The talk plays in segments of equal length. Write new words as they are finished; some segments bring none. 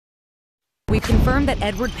We've confirmed that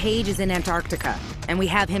Edward Page is in Antarctica, and we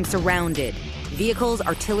have him surrounded. Vehicles,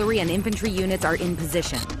 artillery, and infantry units are in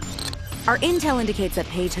position. Our intel indicates that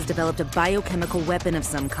Page has developed a biochemical weapon of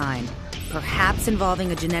some kind, perhaps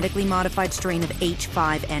involving a genetically modified strain of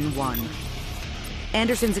H5N1.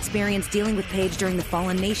 Anderson's experience dealing with Page during the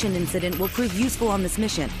Fallen Nation incident will prove useful on this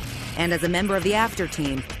mission, and as a member of the After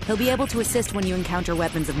Team, he'll be able to assist when you encounter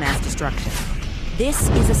weapons of mass destruction. This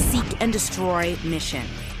is a seek and destroy mission.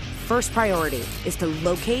 First priority is to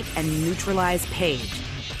locate and neutralize Page.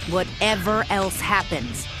 Whatever else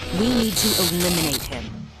happens, we need to eliminate him.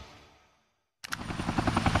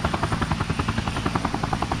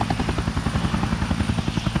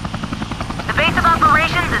 The base of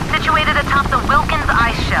operations is situated atop the Wilkins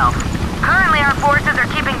ice shelf. Currently, our forces are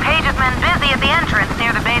keeping Page's men busy at the entrance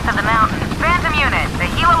near the base of the mountain. Phantom unit, the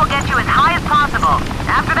helo will get you as high as possible.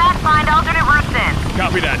 After that, find alternate routes in.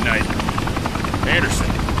 Copy that, Knight. Anderson,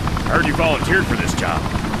 I heard you volunteered for this job.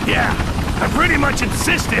 Yeah, I pretty much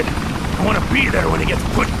insisted. I want to be there when he gets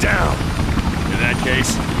put down. In that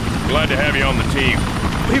case, glad to have you on the team.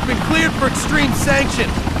 We've been cleared for extreme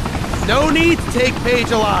sanctions. No need to take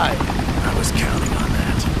Page alive. I was counting on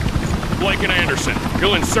that. Blake and Anderson,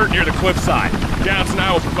 you'll insert near the cliffside. Johnson and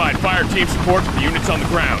I will provide fire team support to the units on the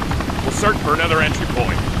ground. We'll search for another entry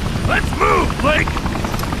point. Let's move, Blake!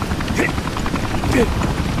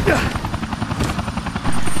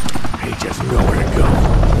 Page has nowhere to go.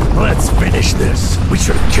 Let's finish this. We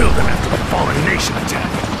should have killed him after the Fallen Nation attack.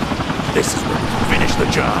 This is where we finish the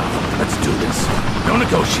job. Let's do this. No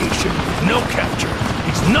negotiation, no capture.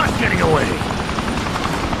 He's not getting away.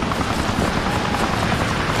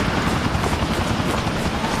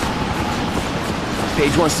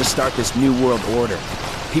 Page wants to start this new world order.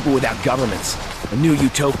 People without governments. A new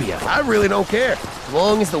utopia. I really don't care, as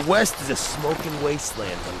long as the West is a smoking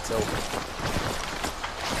wasteland when it's over.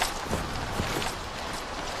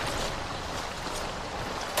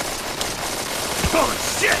 Oh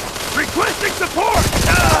shit! Requesting support!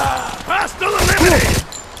 Hostile eliminated!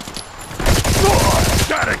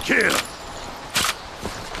 Gotta kill!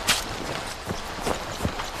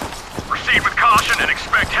 Proceed with caution and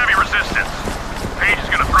expect heavy resistance. Page is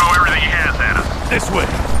gonna throw everything he has at us. This way!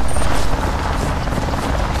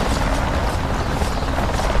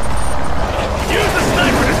 Use the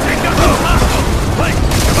sniper to take out those hostiles! Blake,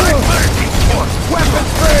 provide fire team support!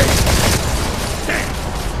 Weapons free! Damn!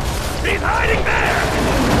 He's hiding there!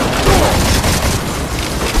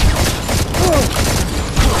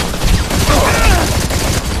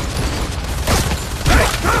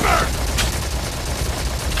 Take cover!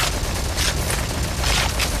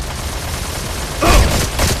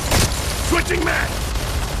 Switching mag!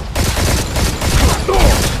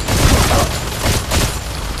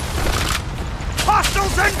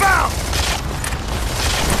 Hostiles inbound!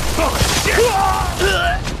 Oh shit!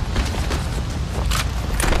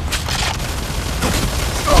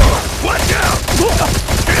 Watch out!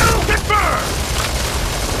 Kill confirmed!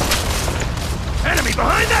 Enemy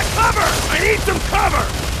behind that cover! I need some cover!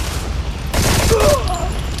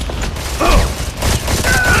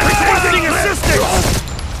 Taking assistance!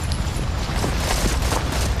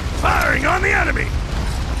 Firing on the enemy!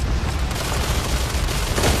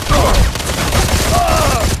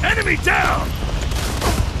 Enemy down!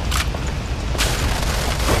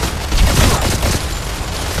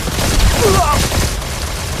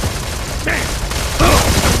 Damn!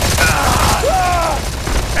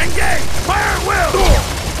 Engage! Fire at will!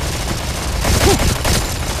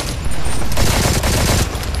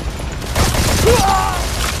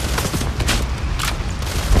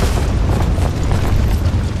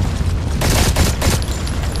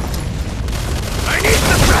 I need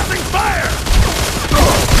suppressing fire!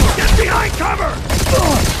 Get behind cover!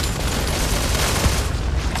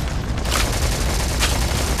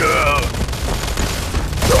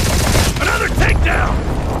 Another takedown!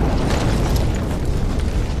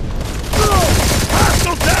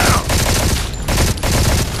 Hostile down!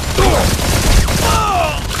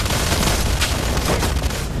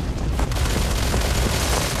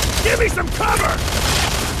 Give me some cover!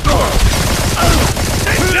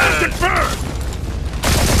 Takedown confirmed!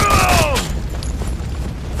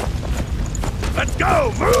 Let's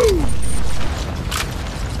go! Move!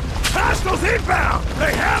 Hostiles inbound!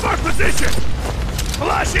 They have our position!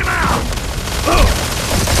 Flush him out!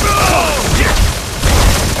 Shit!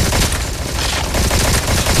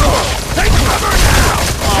 Take cover now!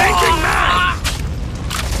 Taking mag!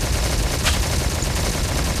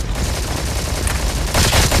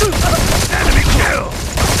 Enemy kill!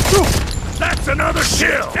 That's another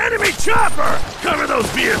kill! Enemy chopper! Cover those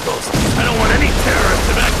vehicles! I don't want any terrorists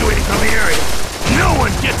evacuating from the area! No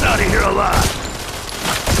one gets out of here alive!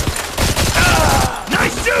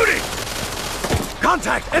 Nice shooting!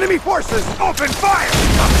 Contact! Enemy forces! Open fire!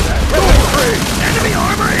 Infantry! Enemy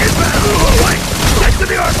armor inbound! Wait! Get to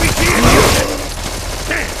the RPG and use it!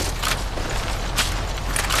 Damn!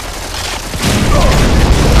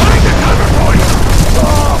 Find the cover point!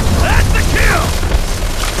 That's the kill!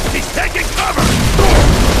 He's taking cover!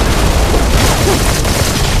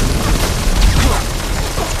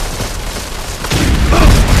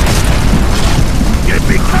 Give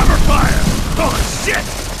me cover fire! Oh shit!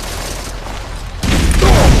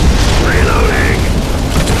 Reloading!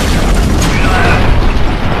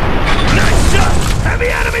 Nice shot! Heavy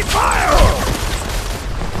enemy fire!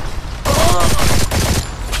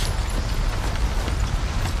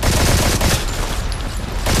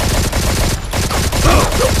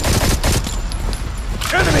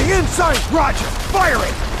 Enemy inside! Roger!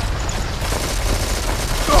 Firing!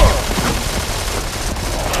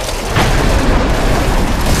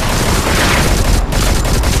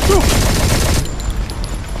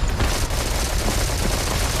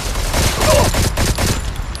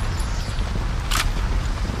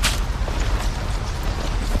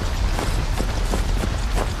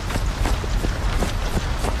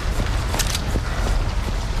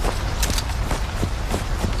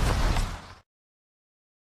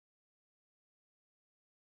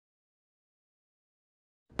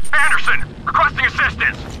 Anderson, requesting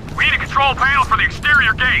assistance. We need a control panel for the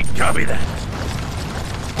exterior gate. Copy that.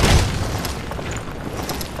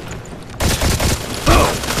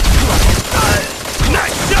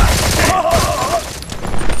 Nice shot!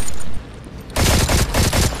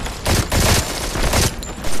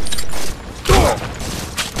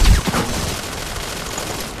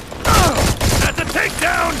 That's a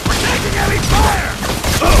takedown! We're taking heavy fire!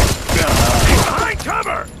 He's behind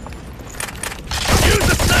cover! Use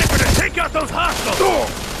the sniper to take out those hostiles!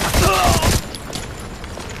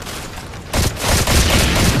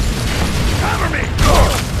 Cover me!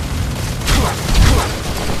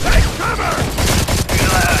 Take cover!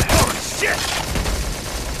 Oh, shit!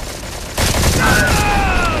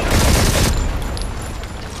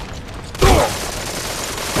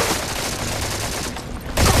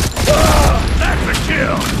 That's a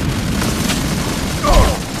kill!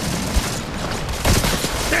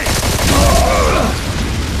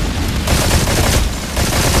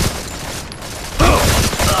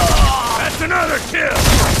 That's another kill!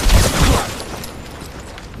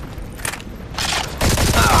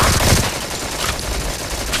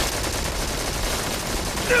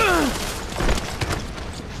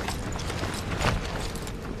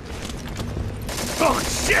 Oh,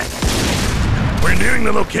 shit! We're nearing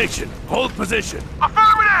the location. Hold position.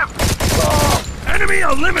 Affirmative! Enemy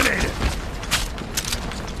eliminated!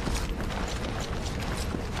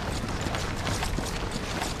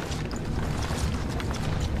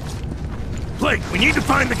 Blake, we need to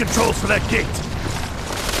find the controls for that gate.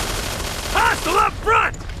 Hostile up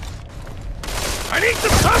front! I need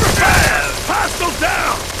some cover fire! Hostile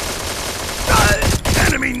down!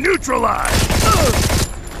 Enemy neutralized!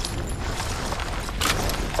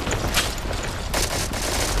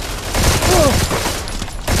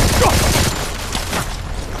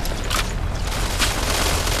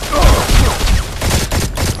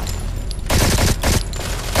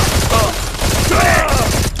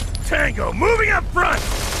 Tango, moving up front!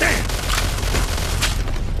 Damn!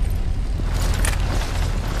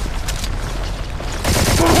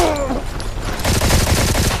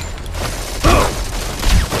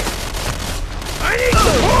 I need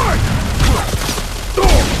support!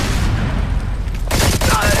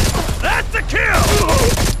 That's a kill!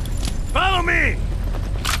 Follow me!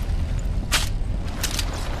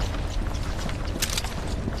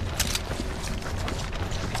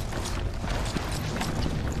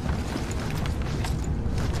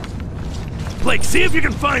 Blake, see if you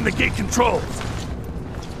can find the gate controls.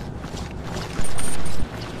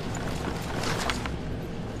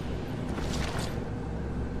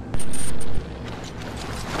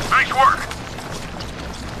 Nice work.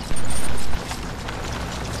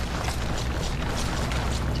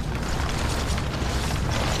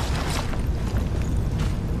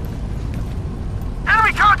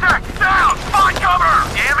 Enemy contact! Down! Find cover!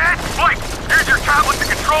 Damn it! Blake, here's your tablet to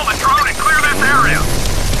control the drone and clear this area.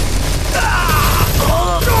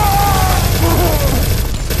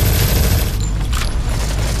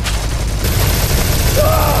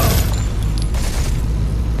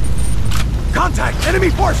 Contact! Enemy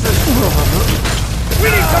forces! We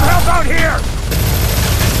need some help out here!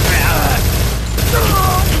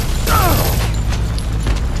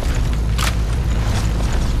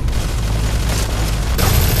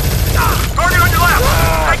 Target on your left!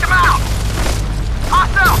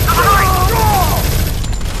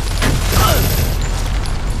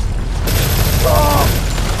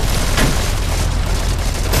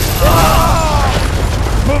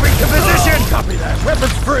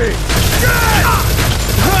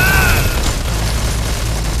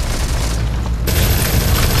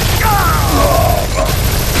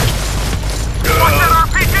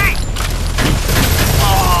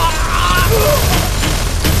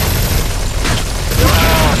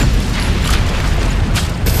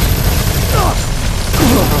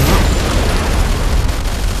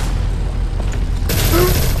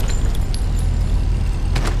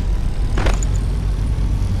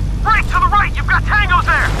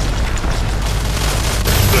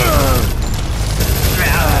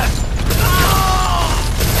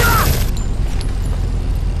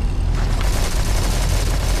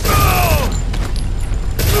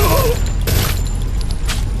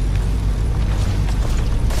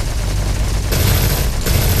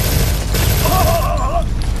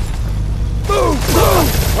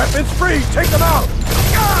 Weapons free! Take them out!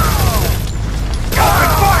 Open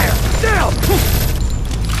fire! Down!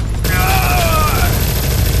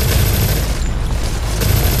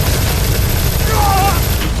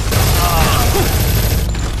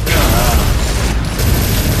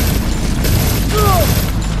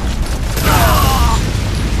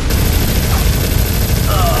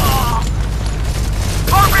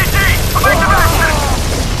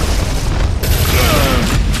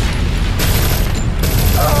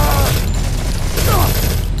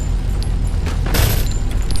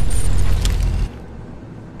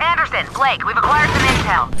 Blake, we've acquired some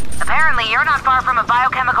intel. Apparently, you're not far from a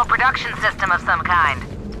biochemical production system of some kind.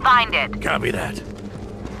 Find it. Copy that.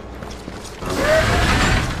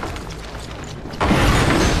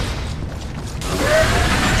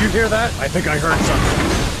 Did you hear that? I think I heard something.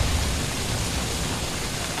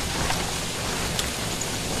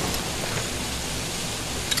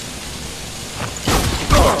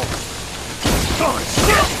 Oh,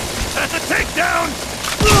 shit! That's a takedown!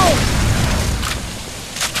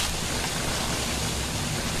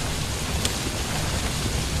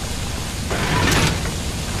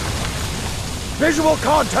 Visual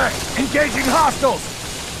contact! Engaging hostiles!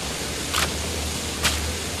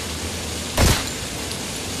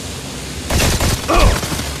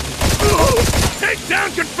 Takedown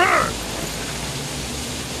confirmed!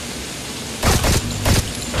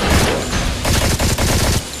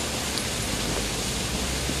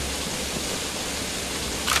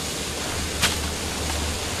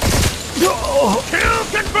 Kill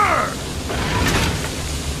confirmed!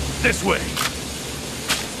 This way.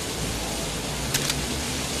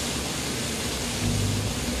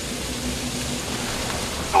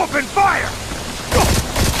 Open fire!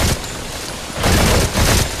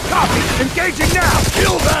 Copy! Engaging now!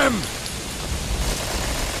 Kill them!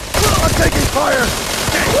 I'm taking fire!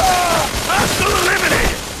 Hostile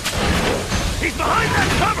eliminated! He's behind that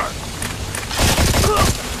cover!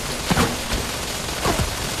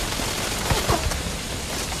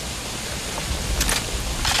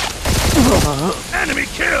 Enemy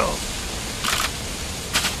killed!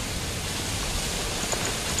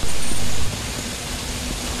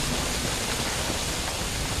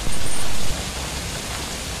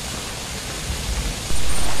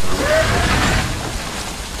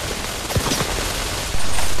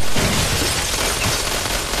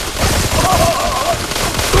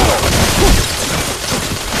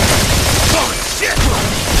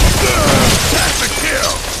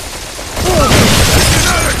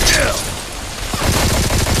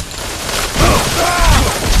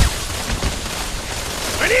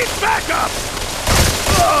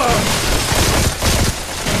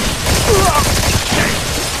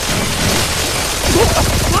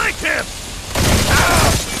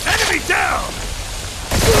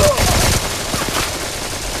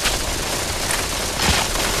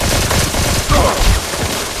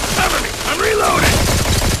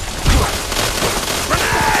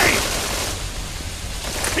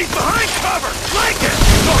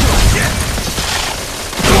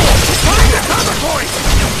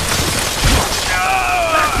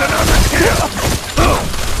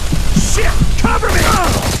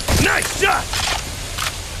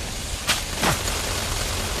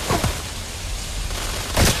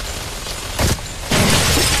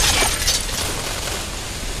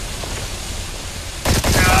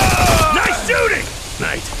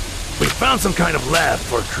 Some kind of lab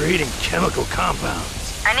for creating chemical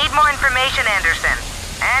compounds. I need more information, Anderson.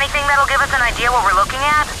 Anything that'll give us an idea what we're looking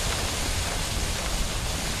at?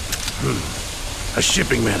 A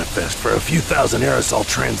shipping manifest for a few thousand aerosol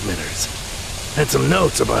transmitters. And some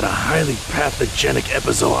notes about a highly pathogenic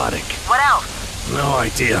epizootic. What else? No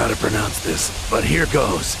idea how to pronounce this, but here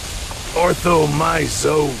goes.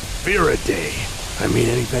 Orthomyzoviridae. I mean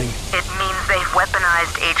anything? It means they've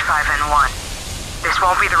weaponized H5N1. This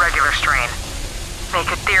won't be the regular strain. They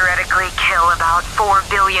could theoretically kill about 4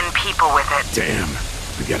 billion people with it. Damn.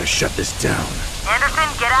 We gotta shut this down. Anderson,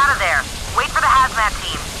 get out of there. Wait for the hazmat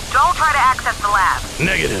team. Don't try to access the lab.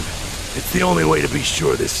 Negative. It's the only way to be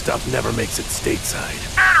sure this stuff never makes it stateside.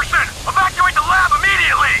 Anderson! Evacuate the lab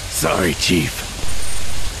immediately! Sorry, Chief.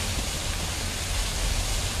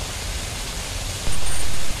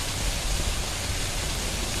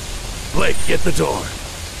 Blake, get the door.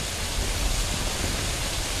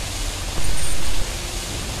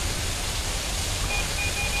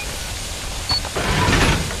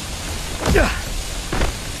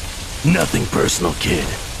 Nothing personal, kid.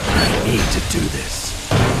 I need to do this.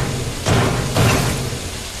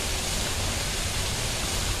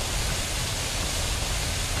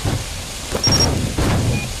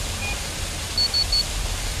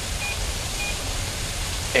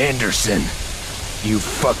 Anderson, you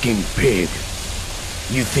fucking pig.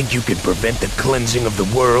 You think you could prevent the cleansing of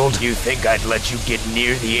the world? You think I'd let you get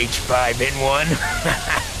near the H5N1?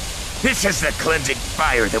 This is the cleansing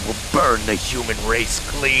fire that will burn the human race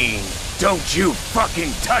clean. Don't you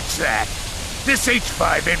fucking touch that! This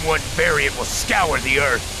H5N1 variant will scour the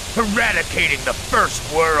Earth, eradicating the First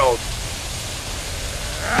World.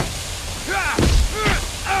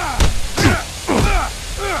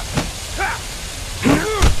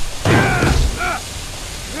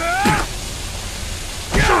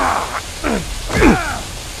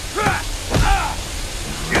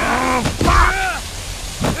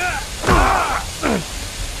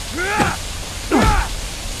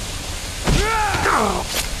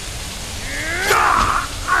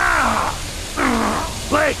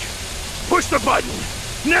 Blake, push the button,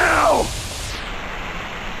 now!